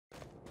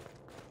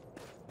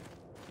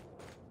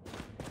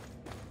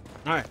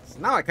Alright, so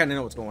now I kind of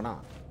know what's going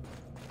on.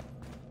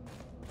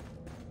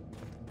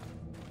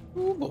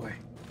 Oh boy.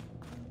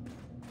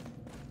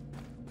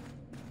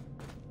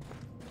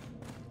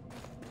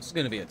 This is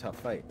going to be a tough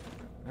fight.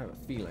 I have a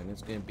feeling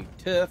it's going to be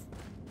tough.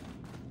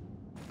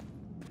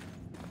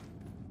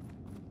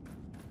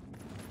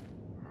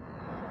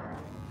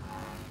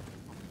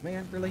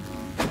 Man, really?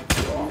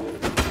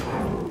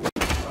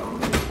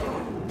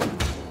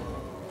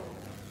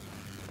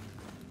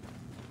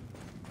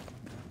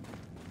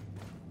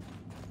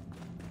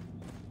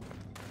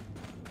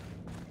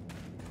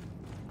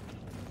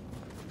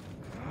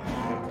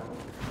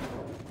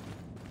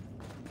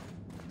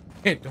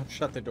 Hey, don't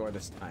shut the door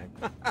this time.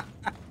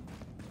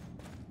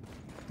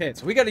 Okay,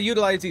 so we got to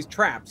utilize these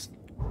traps.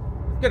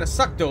 It's gonna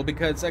suck though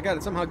because I got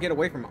to somehow get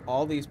away from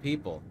all these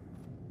people,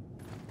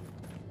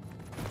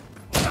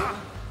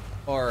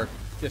 or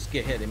just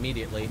get hit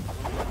immediately.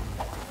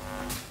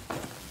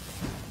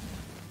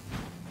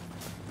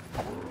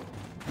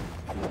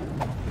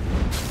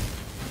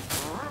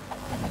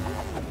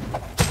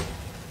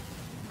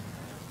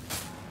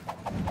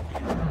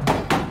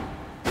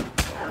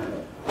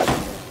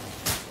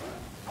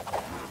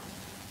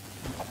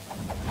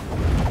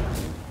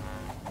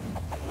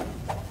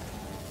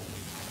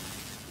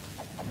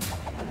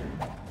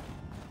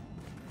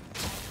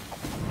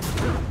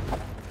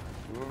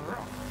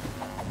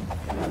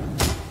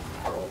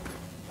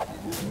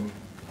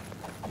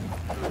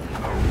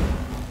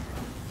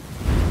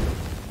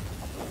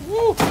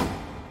 Woo!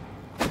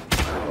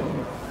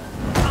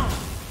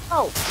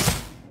 Oh!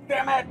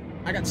 Damn it!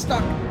 I got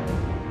stuck.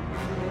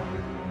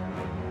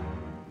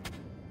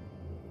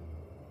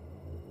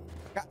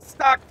 Got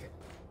stuck.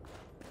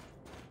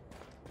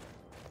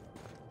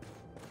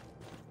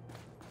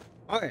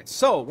 Okay,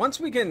 so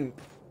once we can,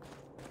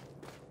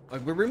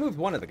 like, we removed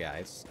one of the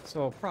guys,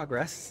 so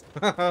progress,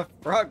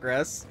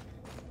 progress.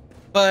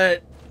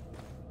 But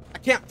I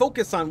can't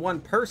focus on one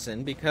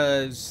person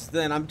because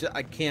then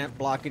I can't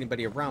block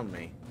anybody around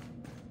me,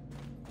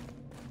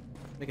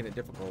 making it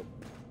difficult.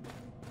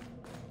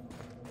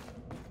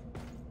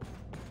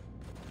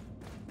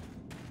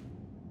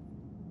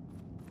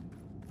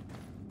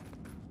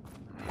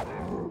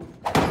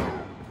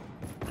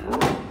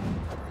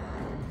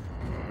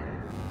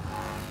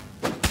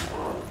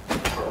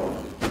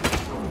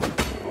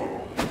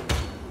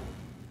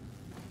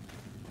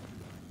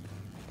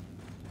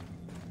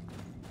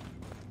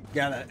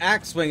 Yeah, the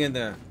axe swing and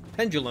the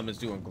pendulum is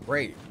doing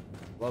great.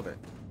 Love it.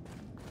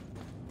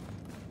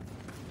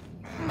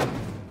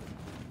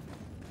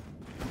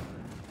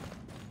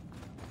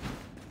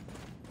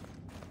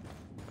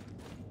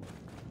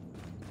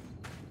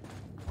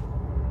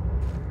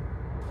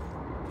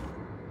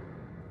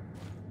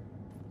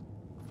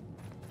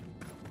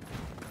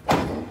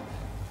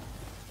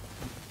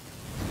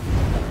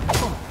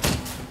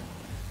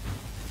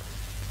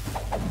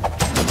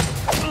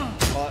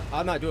 Well,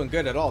 I'm not doing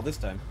good at all this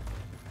time.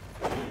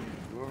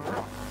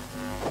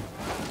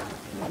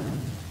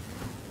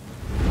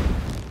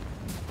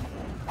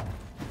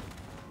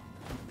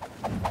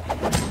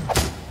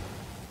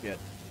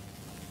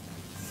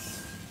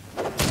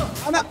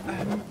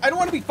 I don't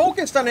want to be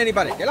focused on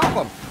anybody. Get off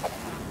them.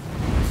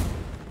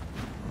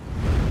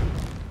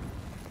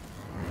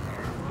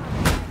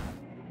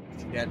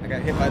 Yeah, I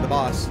got hit by the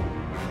boss.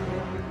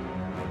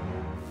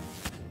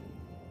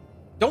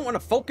 Don't want to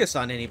focus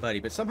on anybody,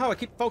 but somehow I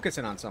keep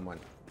focusing on someone.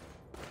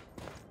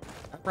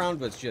 That round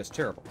was just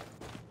terrible.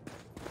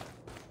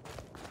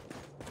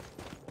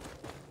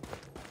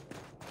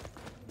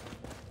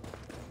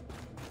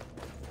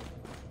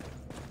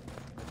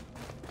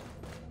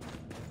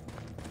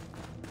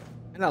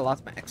 And I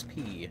lost my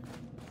XP.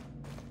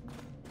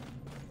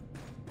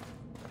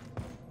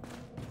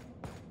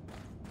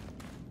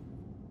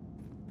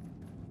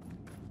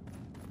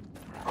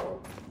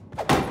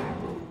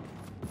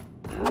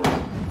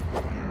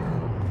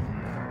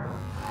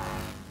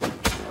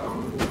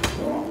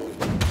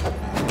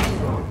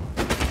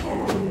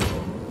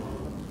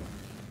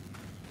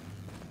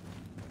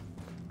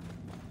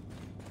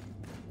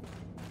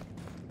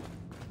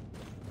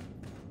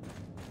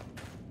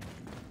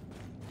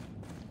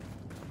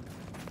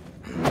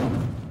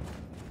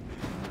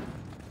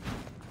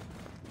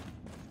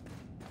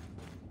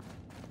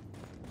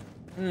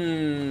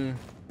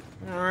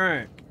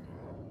 Alright.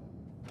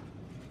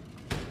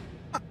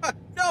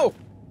 No!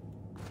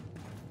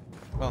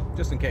 Well,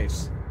 just in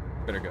case.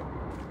 Better go.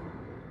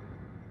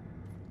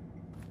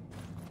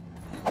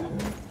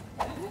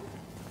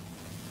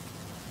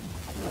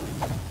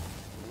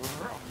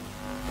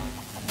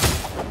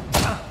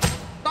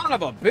 Son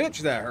of a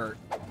bitch, that hurt.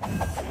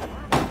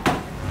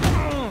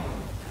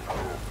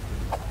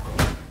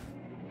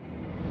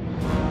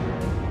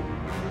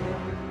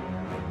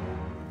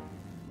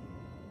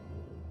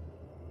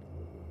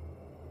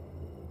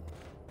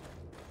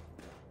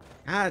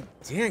 God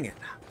dang it.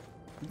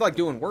 I'm like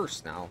doing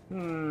worse now.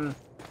 Can't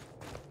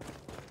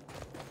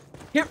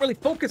really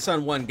focus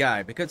on one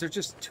guy because there's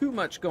just too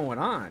much going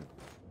on.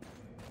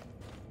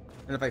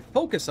 And if I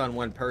focus on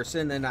one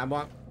person, then I'm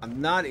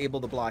not able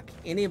to block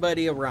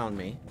anybody around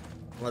me.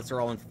 Unless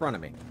they're all in front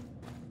of me.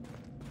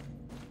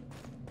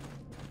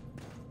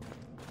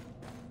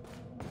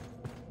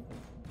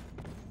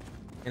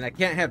 And I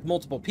can't have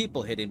multiple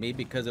people hitting me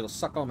because it'll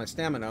suck all my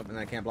stamina up and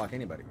I can't block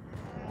anybody.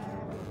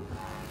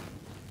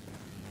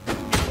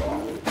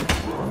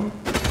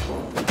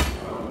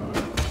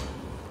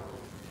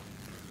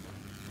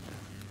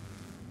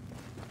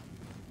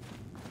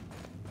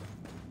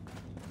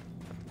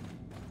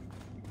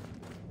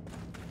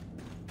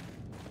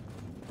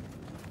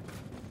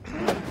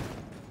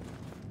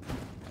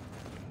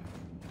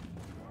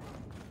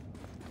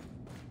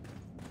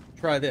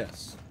 Try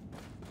this.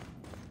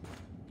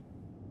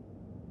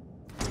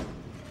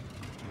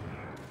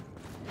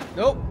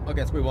 Nope, I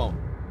guess we won't.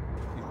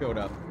 He showed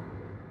up.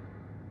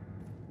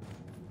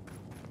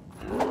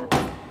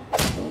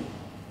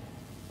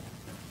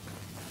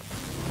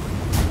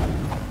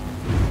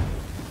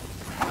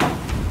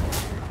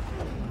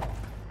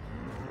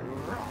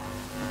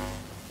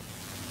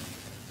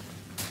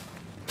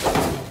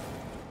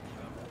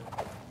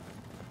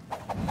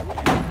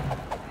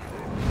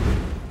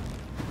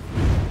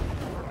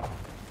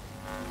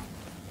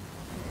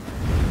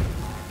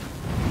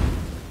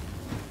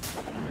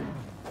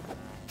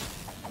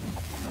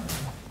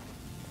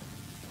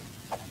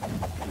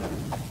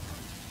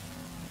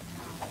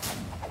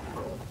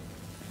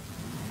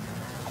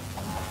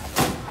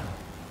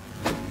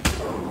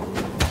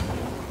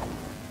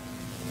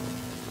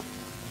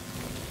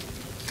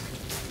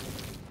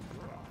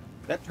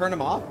 That turn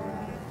him off?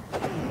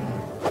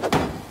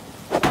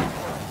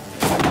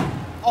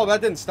 Oh, that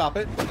didn't stop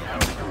it.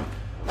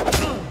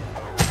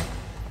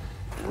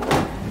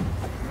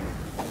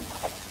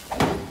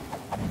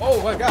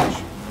 Oh my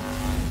gosh.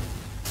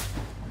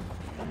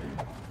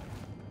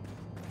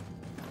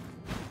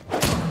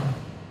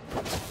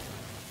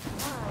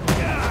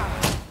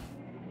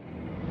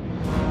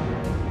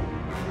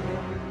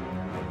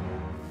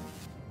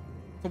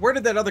 So where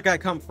did that other guy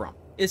come from?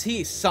 Is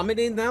he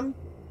summoning them?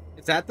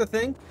 Is that the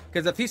thing?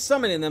 Because if he's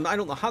summoning them, I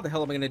don't know how the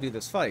hell am I going to do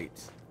this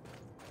fight.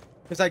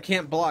 Because I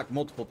can't block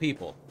multiple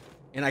people.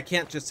 And I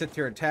can't just sit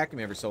here and attack him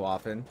every so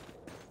often.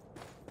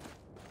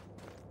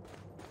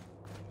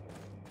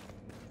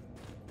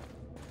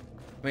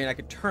 I mean, I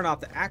could turn off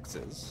the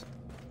axes.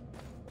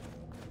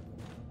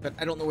 But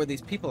I don't know where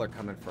these people are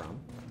coming from.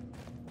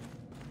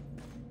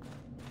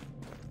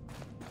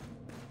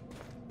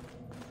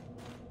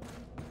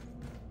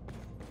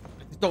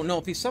 I just don't know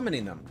if he's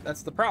summoning them.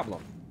 That's the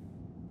problem.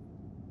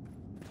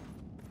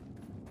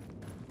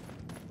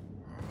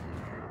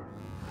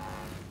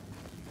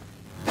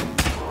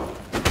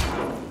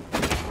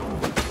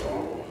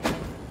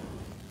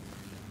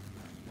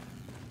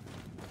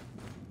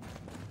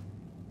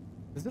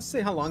 Does this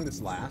say how long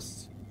this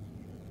lasts?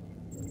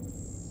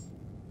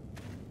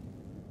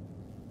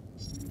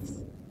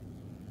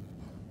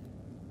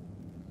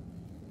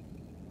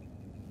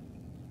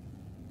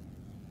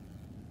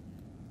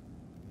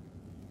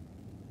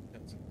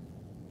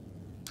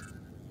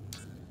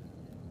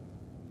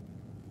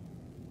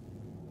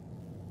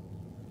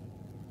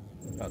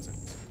 It doesn't.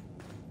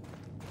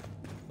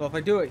 So if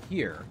I do it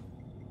here,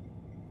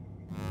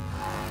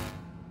 I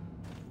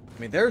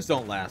mean, theirs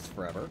don't last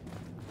forever.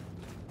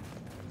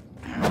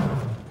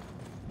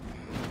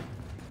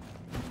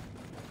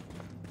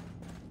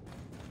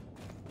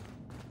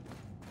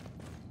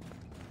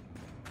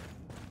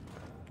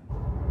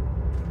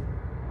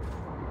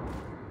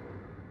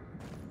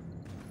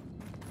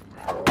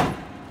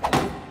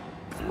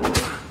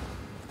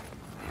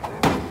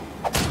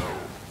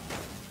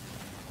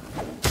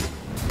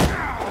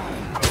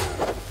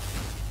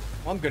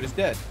 I'm good as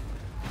dead.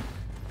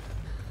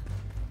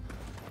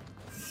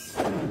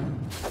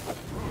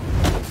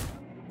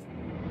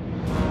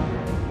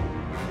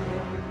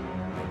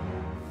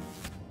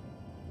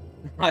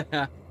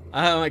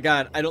 Oh my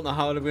god, I don't know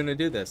how I'm going to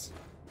do this.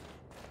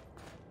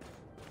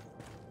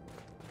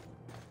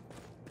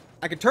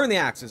 I could turn the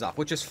axes off,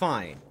 which is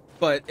fine.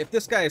 But if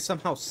this guy is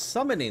somehow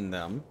summoning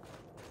them,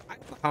 I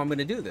don't know how I'm going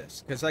to do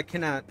this. Because I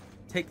cannot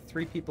take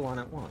 3 people on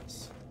at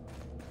once.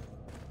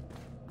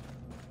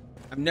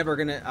 I'm never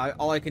going to...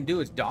 all I can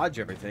do is dodge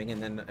everything.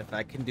 And then if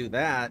I can do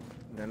that,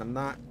 then I'm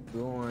not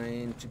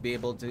going to be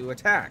able to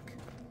attack.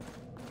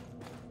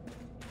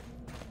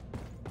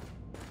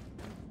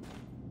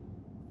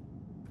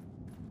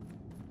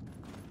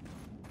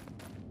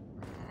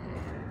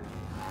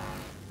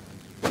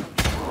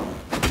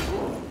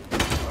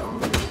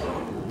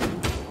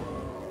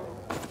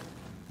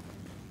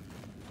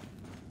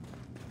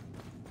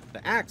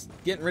 The axe,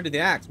 getting rid of the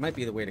axe might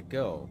be the way to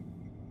go.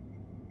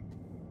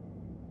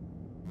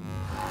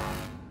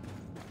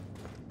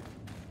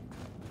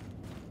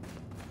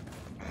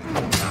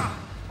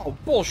 Oh,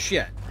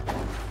 bullshit.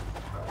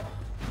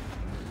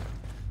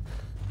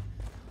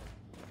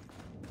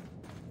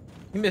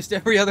 He missed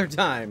every other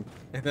time.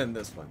 And then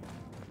this one.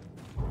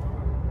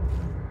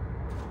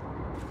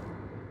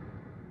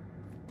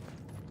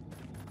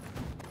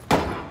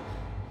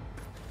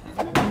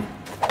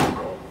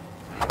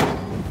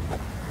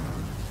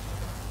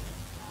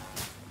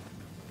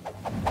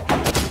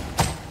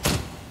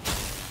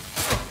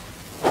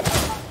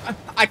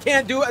 I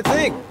can't do a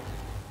thing.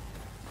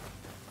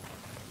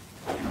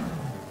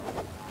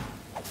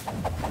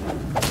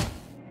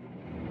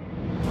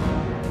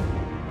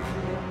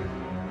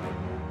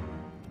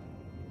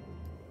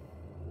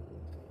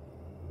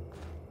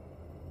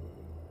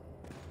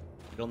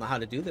 I don't know how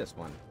to do this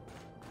one.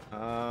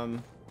 Why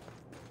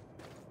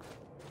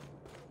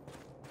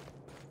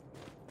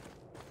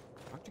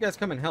don't you guys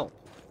come and help?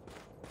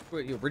 That's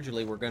what you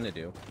originally were gonna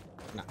do.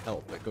 Not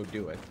help, but go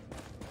do it.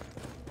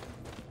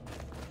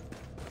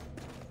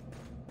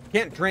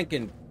 Can't drink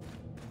and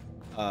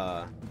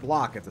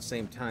block at the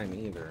same time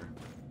either.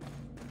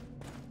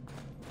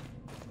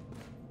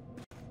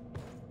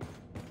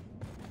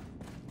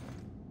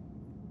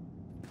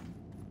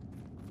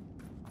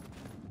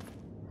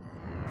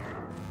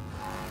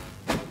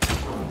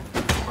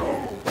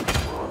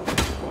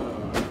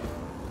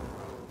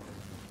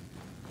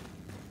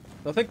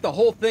 I think the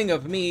whole thing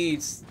of me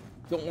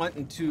don't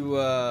wanting to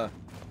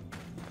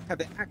have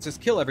the axes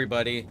kill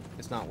everybody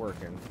is not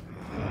working.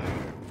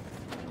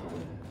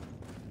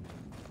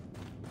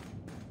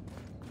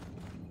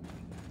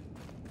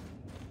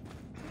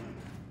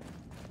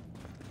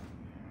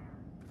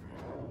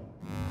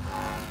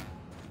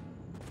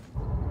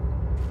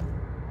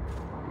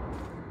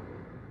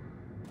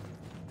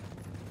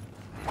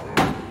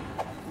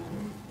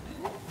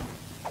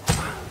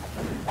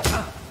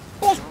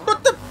 Oh,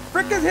 what the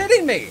frick is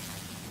hitting me?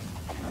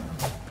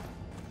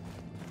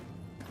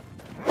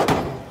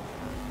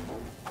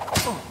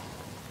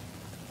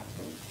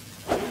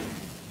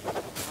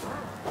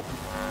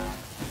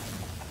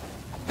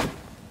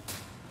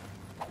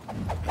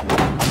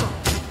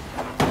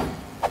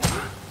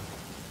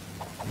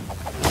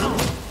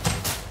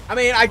 I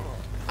mean,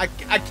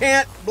 I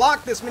can't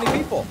block this many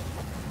people.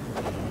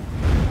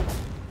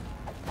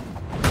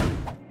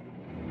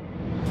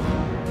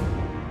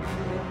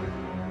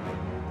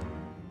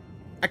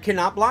 I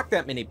cannot block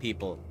that many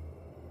people.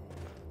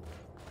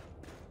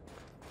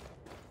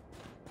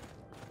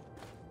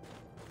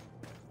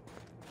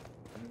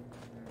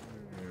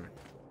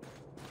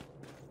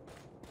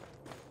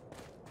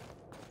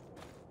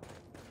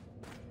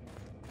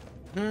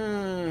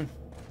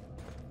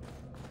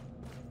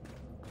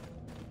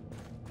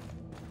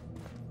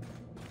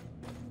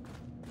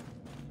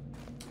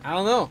 I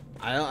don't know.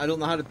 I don't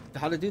know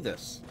how to do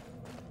this.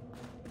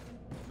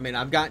 I mean,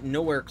 I've gotten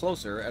nowhere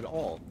closer at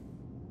all.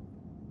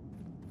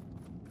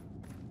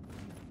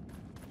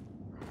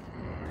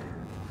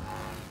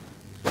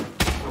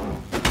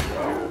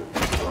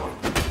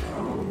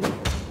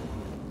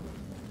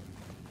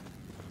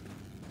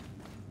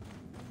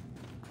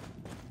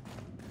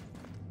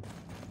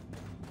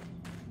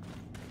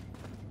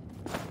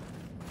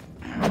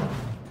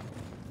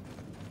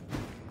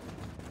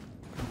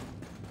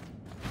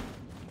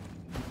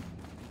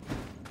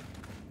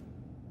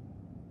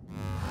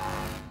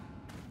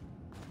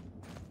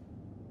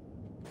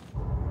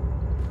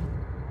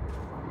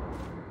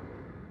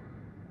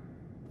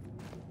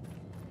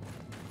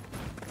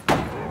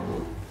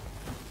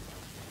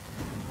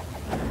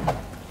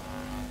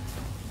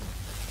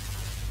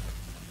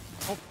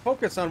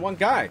 Focus on one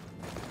guy.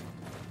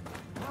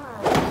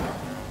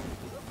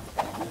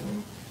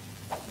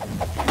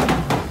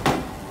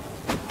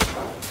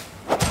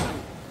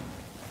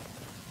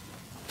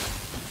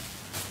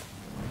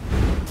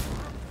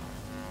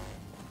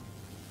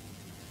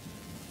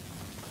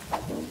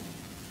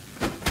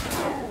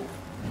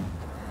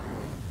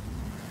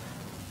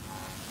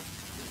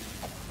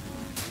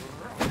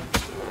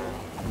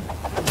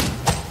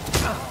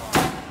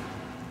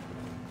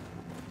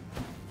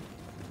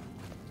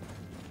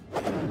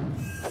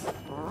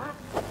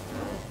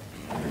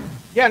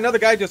 Yeah, another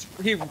guy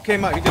he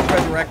came out, he just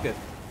resurrected.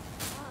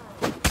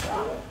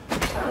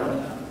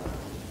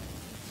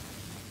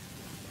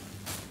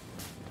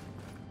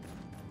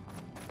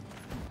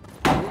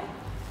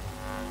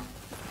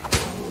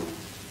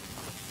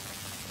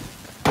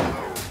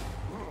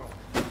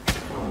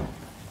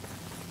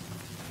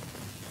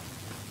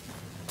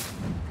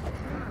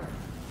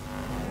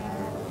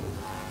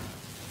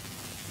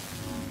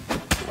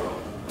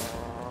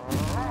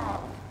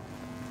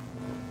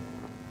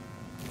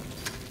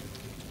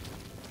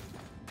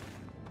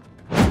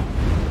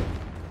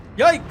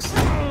 Yikes!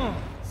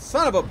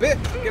 Son of a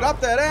bitch! Get off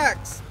that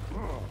axe!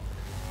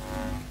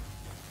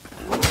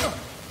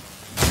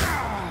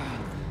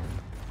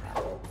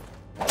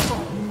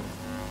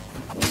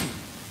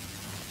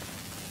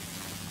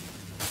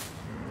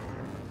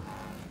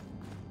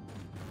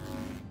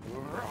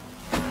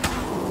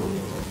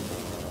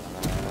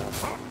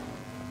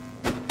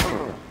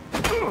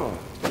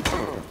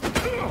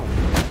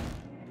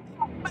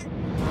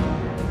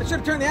 I should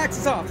have turned the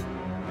axes off.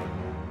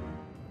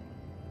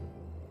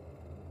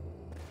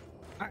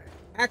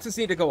 Axes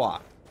need to go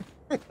off.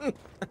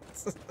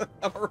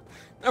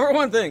 number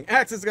one thing.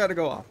 Axes got to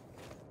go off.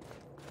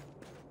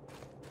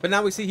 But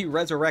now we see he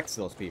resurrects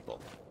those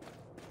people.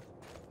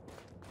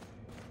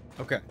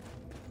 Okay.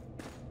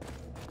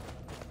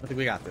 I think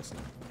we got this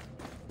now.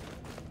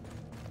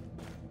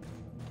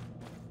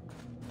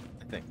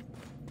 I think.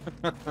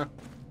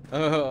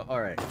 Oh, all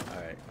right, all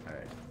right, all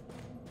right.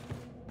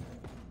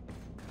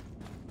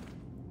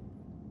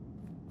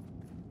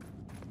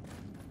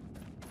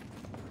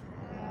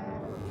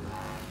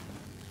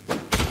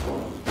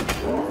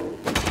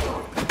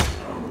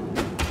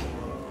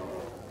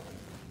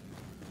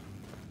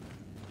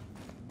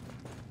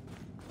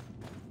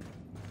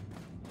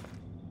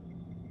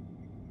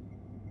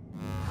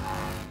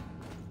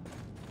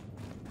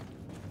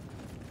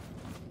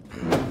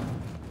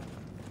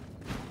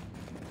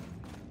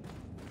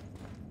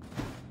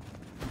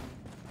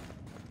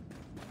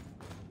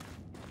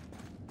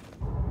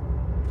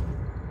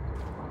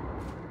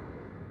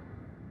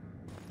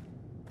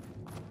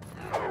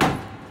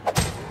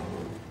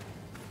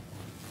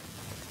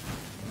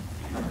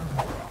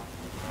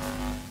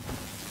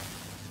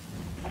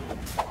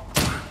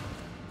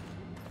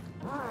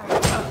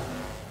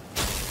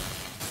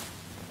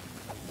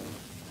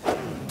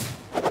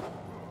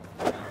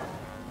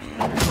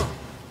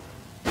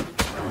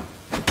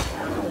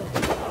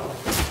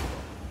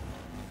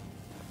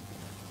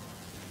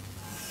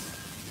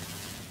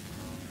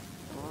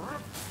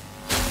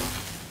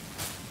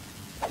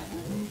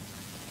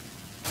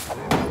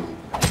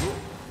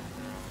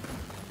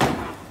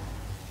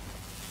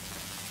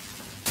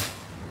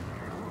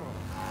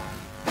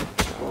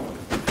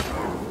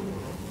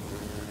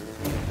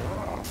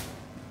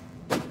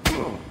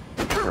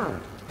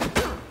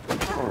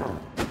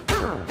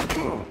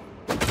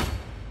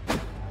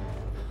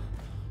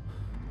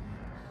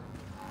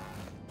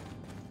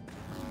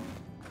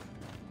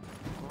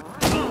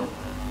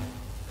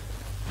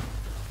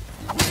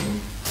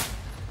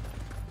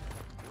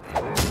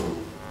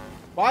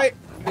 Why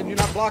did you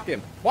not block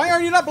him? Why are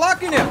you not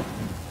blocking him?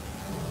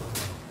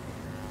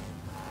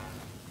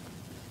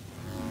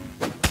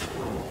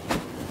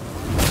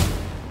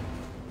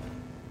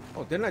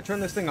 Oh, didn't I turn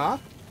this thing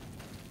off?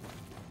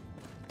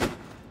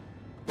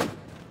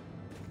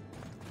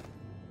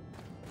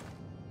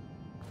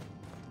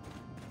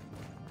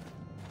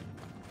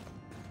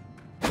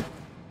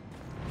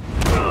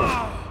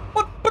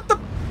 What the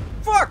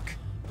fuck?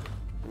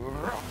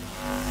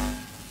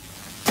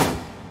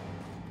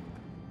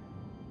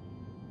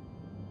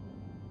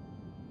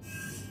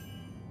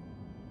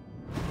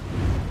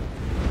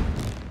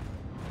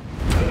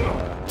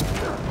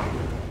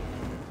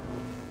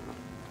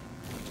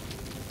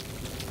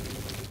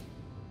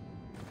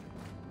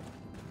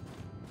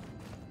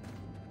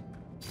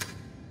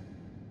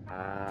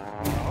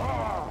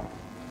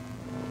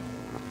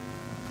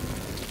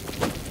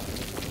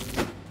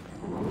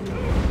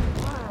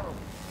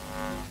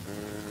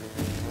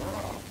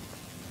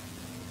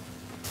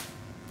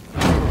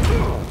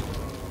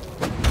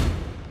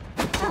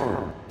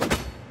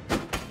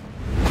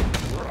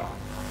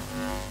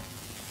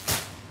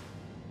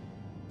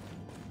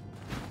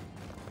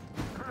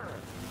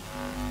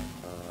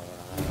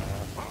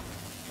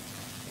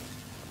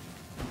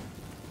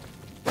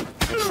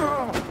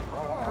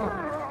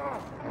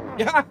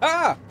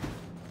 Yeah!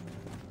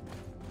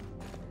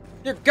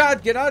 Dear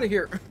God, get out of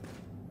here!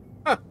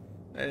 Huh.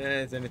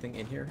 Is anything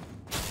in here?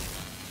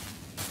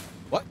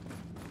 What?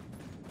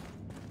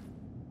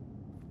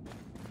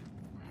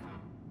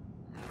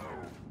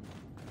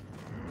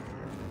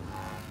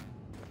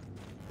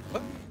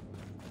 What?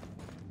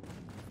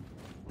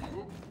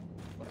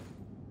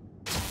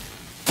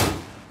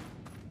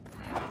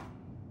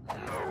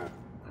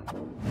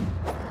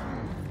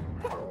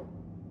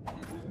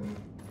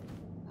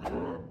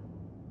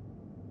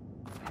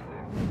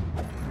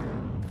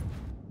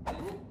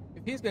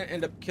 If he's gonna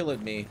end up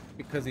killing me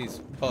because he's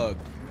bugged.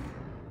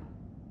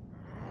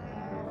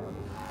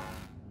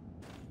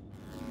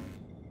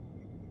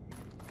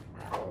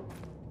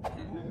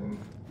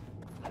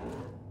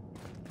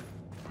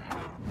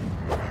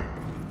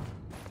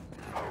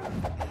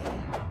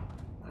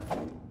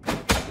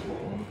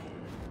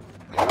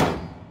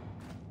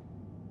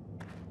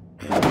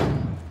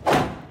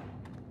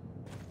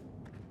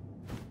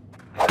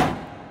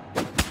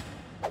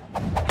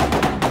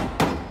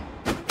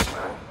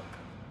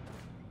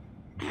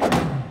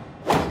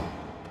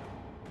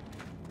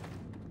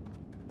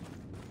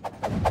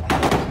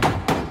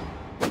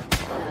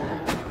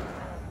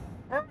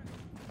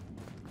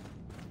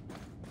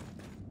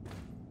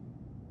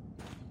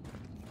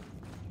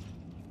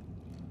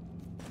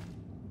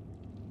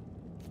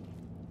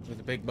 There's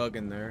a big bug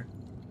in there.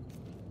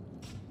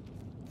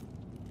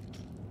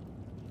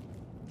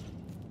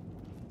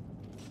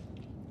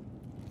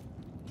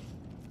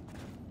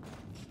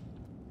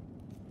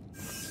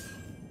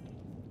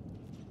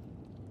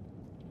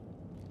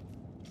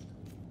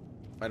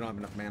 I don't have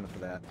enough mana for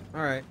that.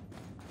 Alright.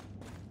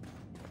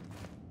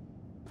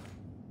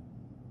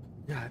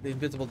 Yeah, the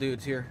invisible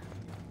dude's here.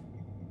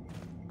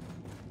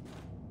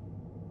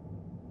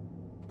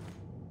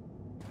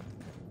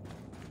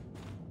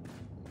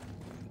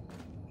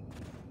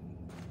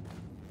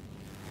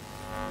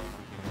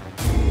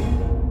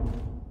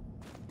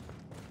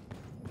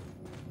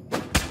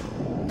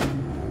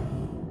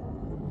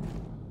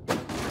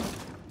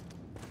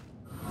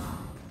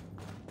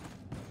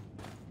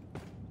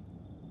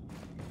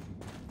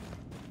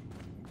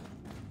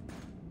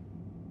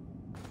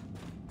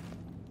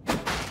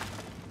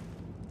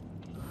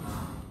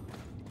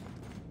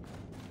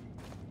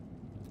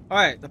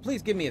 Alright, now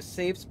please give me a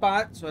safe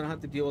spot so I don't have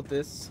to deal with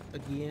this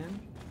again.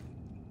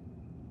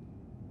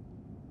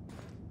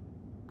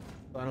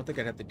 I don't think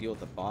I'd have to deal with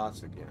the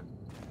boss again.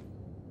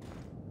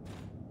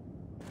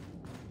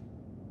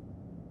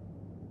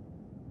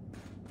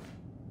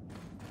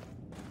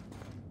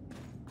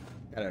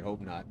 God, I'd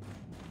hope not.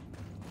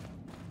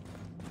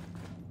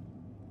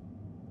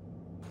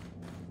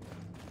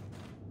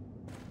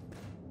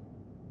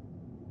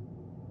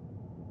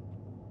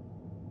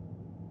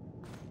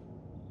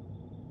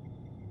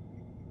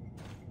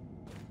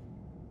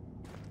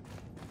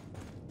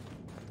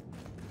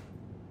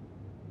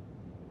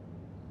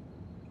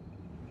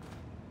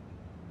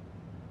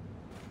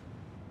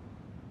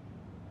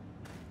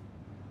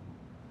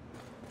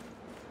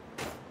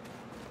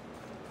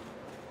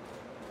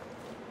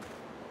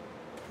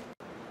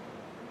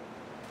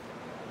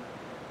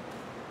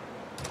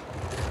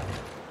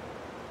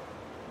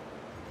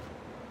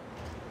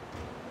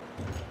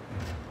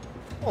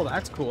 Oh,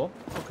 that's cool.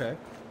 Okay.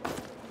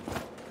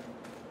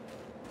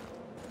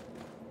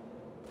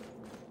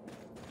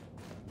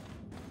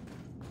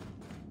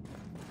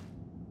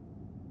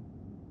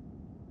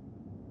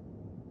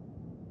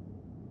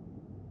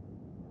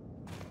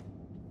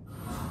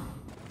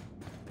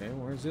 Okay,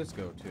 where does this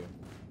go to?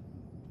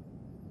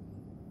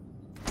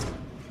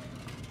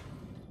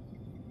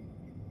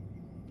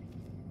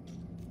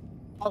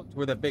 Oh, it's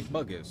where the big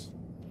bug is.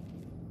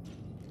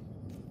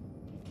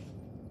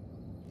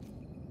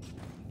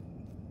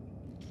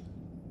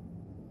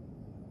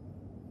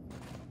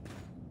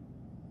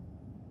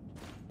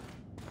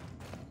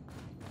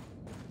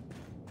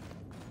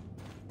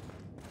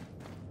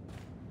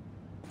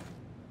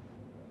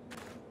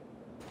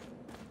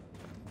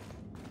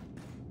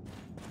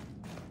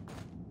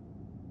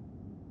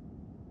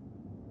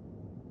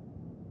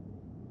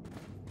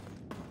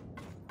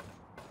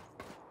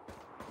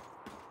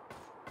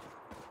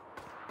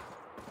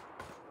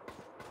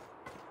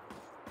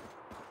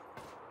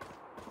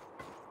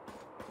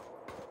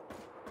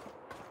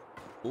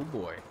 Oh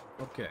boy.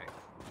 Okay.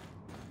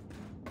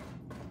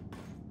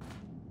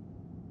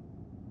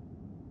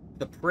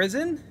 The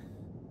prison?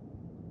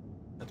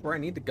 That's where I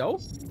need to go?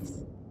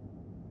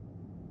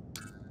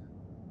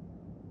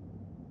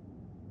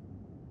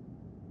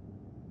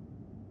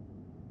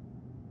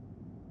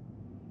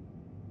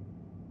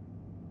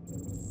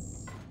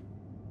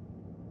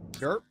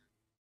 Sure.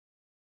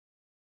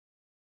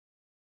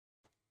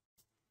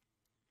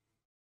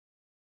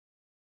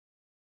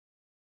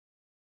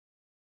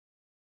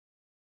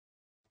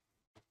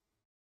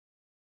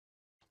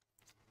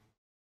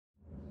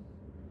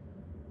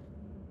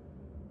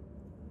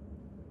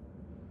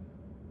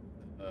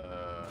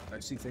 I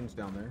see things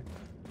down there.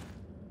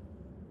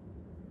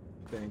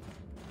 Okay.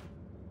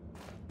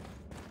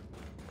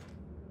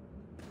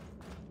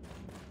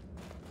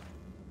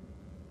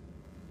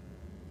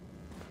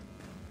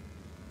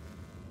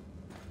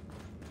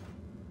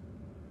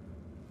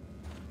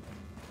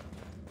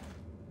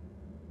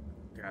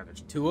 God,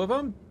 there's two of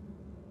them?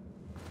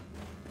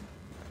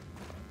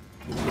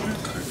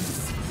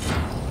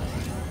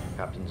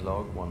 Captain's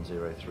log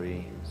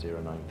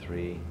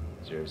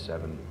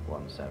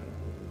 103-093-0717.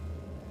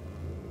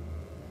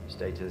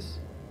 Status: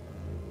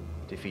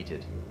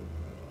 defeated.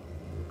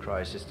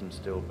 Cryo system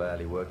still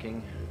barely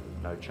working.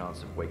 No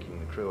chance of waking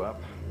the crew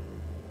up.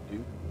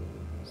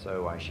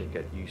 So I should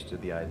get used to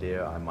the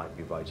idea I might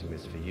be writing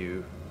this for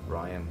you,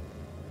 Ryan,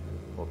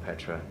 or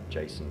Petra,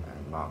 Jason,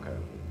 and Marco.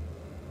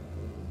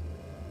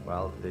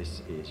 Well,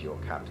 this is your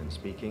captain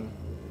speaking.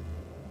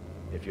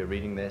 If you're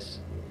reading this,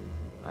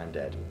 I'm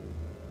dead.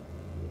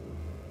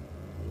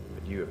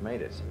 But you have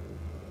made it.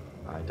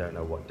 I don't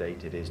know what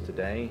date it is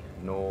today,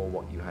 nor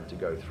what you had to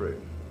go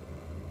through.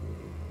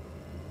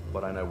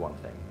 But I know one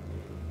thing.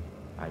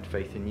 I had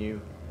faith in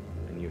you,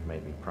 and you've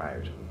made me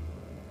proud.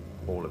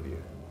 All of you.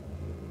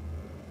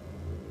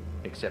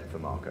 Except for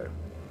Marco.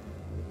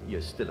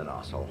 You're still an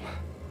asshole.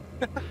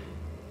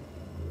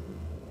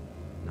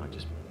 Not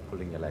just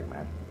pulling your leg,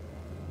 man.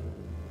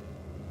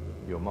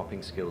 Your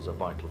mopping skills are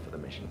vital for the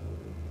mission.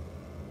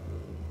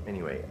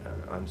 Anyway,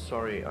 I'm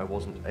sorry I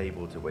wasn't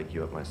able to wake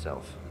you up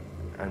myself.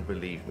 And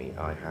believe me,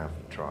 I have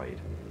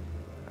tried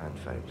and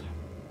failed.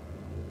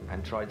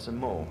 And tried some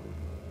more.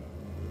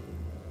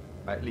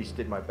 I at least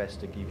did my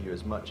best to give you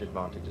as much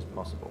advantage as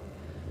possible.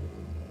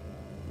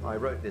 I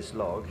wrote this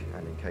log,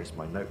 and in case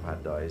my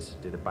notepad dies,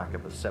 did a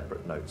backup of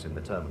separate notes in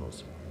the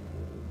terminals.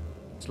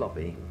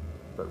 Sloppy,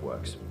 but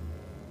works.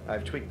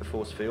 I've tweaked the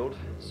force field,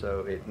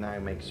 so it now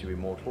makes you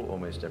immortal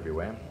almost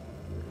everywhere.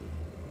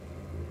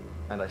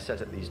 And I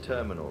set up these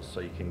terminals so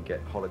you can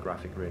get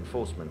holographic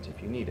reinforcement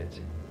if you need it.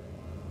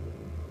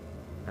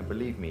 And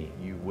believe me,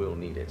 you will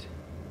need it.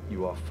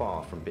 You are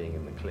far from being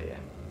in the clear.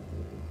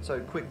 So,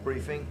 quick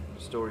briefing,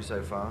 story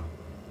so far.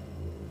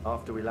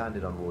 After we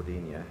landed on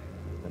Wardinia,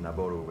 the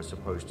Naboru was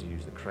supposed to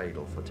use the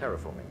cradle for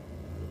terraforming.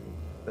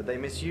 But they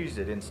misused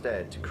it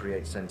instead to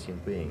create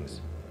sentient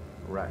beings,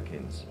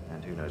 Ratkins,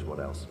 and who knows what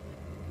else.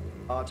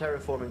 Our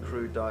terraforming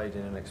crew died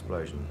in an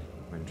explosion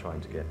when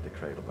trying to get the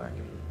cradle back.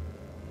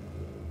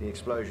 The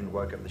explosion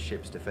woke up the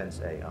ship's defense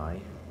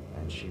AI,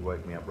 and she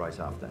woke me up right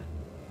after.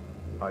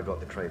 I got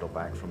the cradle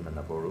back from the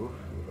Naboru,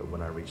 but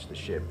when I reached the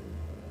ship,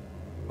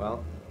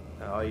 well,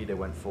 Aida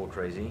went full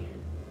crazy.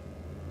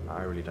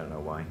 I really don't know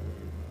why.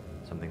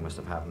 Something must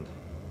have happened.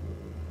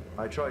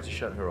 I tried to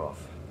shut her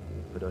off,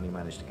 but only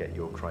managed to get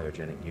your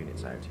cryogenic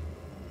units out,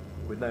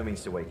 with no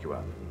means to wake you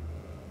up.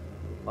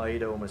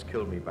 Aida almost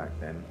killed me back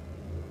then.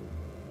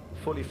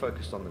 Fully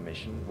focused on the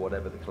mission,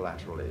 whatever the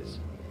collateral is.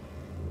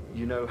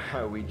 You know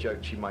how we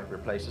joked she might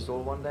replace us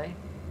all one day?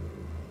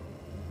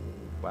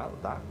 Well,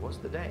 that was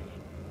the day.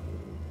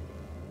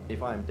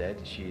 If I'm dead,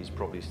 she is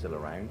probably still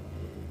around.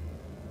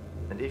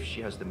 And if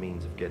she has the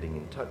means of getting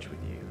in touch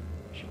with you,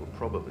 she will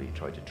probably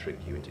try to trick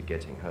you into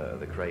getting her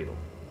the cradle.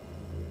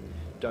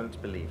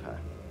 Don't believe her.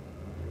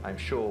 I'm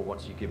sure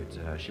once you give it to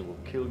her, she will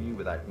kill you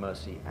without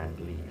mercy and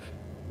leave.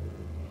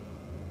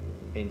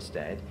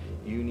 Instead,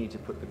 you need to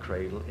put the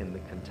cradle in the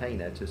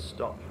container to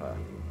stop her.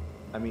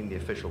 I mean the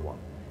official one,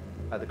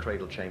 at the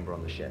cradle chamber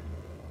on the ship.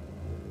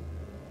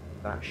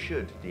 That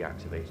should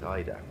deactivate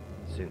Ida,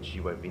 since she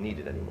won't be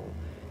needed anymore,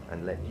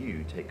 and let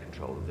you take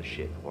control of the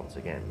ship once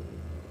again.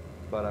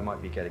 But I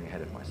might be getting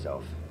ahead of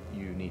myself.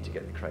 You need to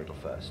get the cradle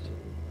first.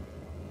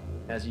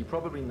 As you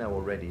probably know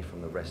already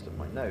from the rest of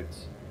my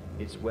notes,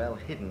 it's well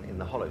hidden in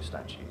the hollow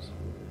statues.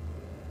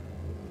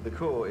 The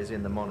core is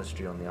in the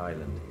monastery on the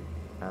island,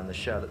 and the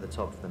shell at the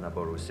top of the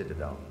Naboru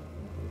citadel.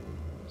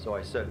 So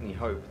I certainly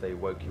hope they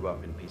woke you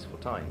up in peaceful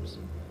times.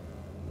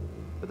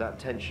 But that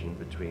tension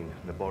between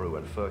Naboru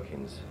and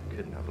Firkins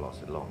couldn't have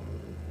lasted long.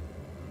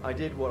 I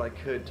did what I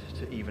could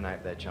to even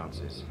out their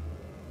chances.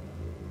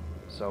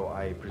 So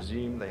I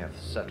presume they have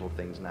settled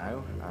things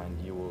now,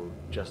 and you will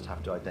just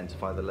have to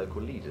identify the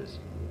local leaders.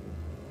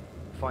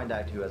 Find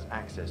out who has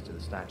access to the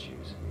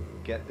statues,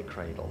 get the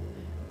cradle,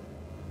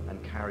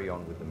 and carry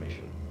on with the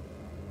mission.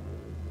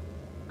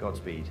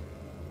 Godspeed.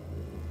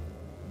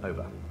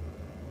 Over.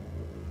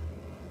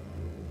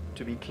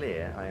 To be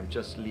clear, I am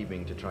just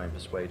leaving to try and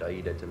persuade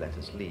Aida to let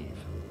us leave.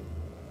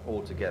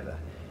 Altogether,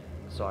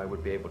 so I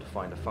would be able to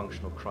find a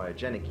functional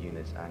cryogenic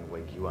unit and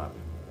wake you up.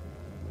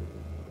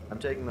 I'm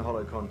taking the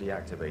holocron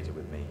deactivator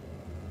with me.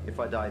 If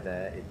I die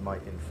there, it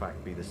might in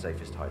fact be the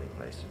safest hiding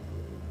place.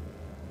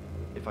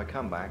 If I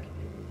come back,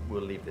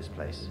 we'll leave this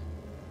place.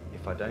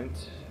 If I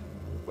don't,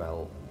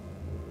 well,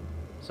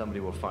 somebody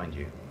will find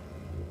you,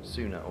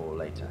 sooner or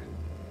later.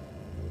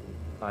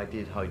 I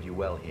did hide you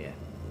well here,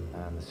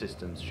 and the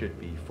systems should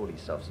be fully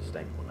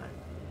self-sustainable now.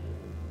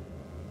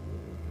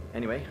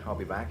 Anyway, I'll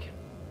be back.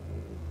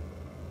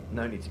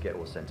 No need to get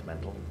all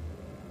sentimental.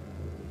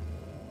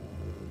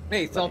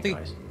 Hey, Salty. Love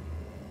you guys.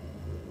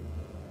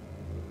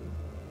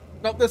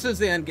 No, this is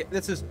the end.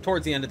 This is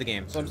towards the end of the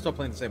game, so I'm still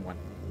playing the same one.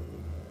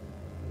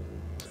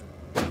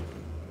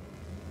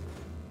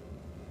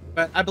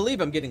 But I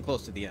believe I'm getting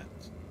close to the end.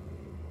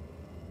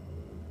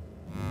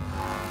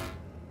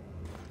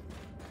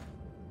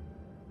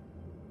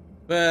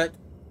 But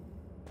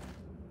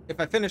if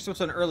I finish this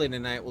one early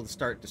tonight, we'll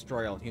start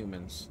Destroy All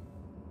Humans.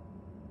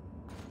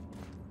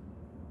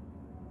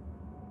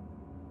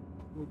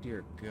 Oh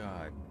dear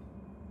God.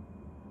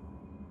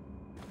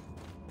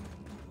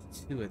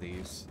 2 of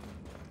these.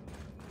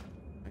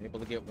 Am I able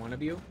to get one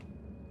of you?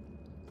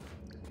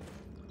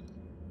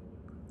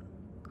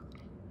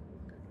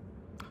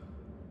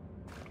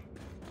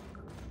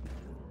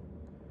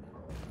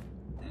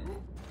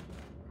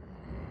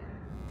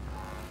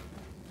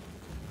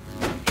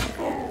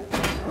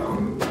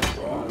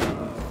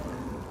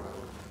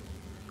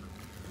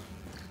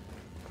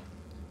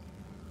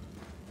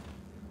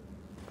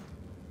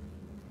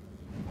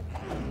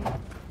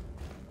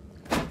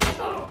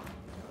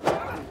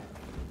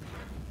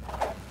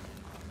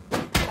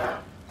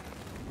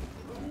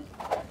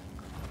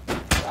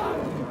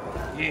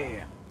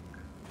 Yeah.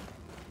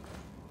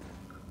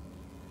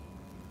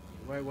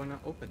 Do I want to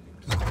open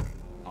these?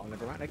 Oh,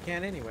 never mind. I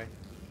can't anyway.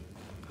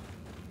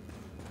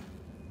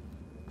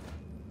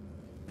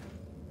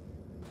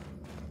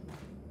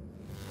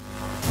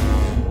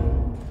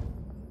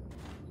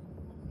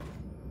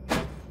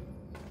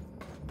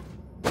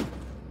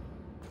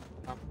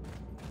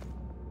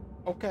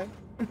 Okay.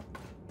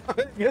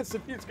 I guess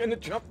if he's gonna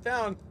jump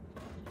down.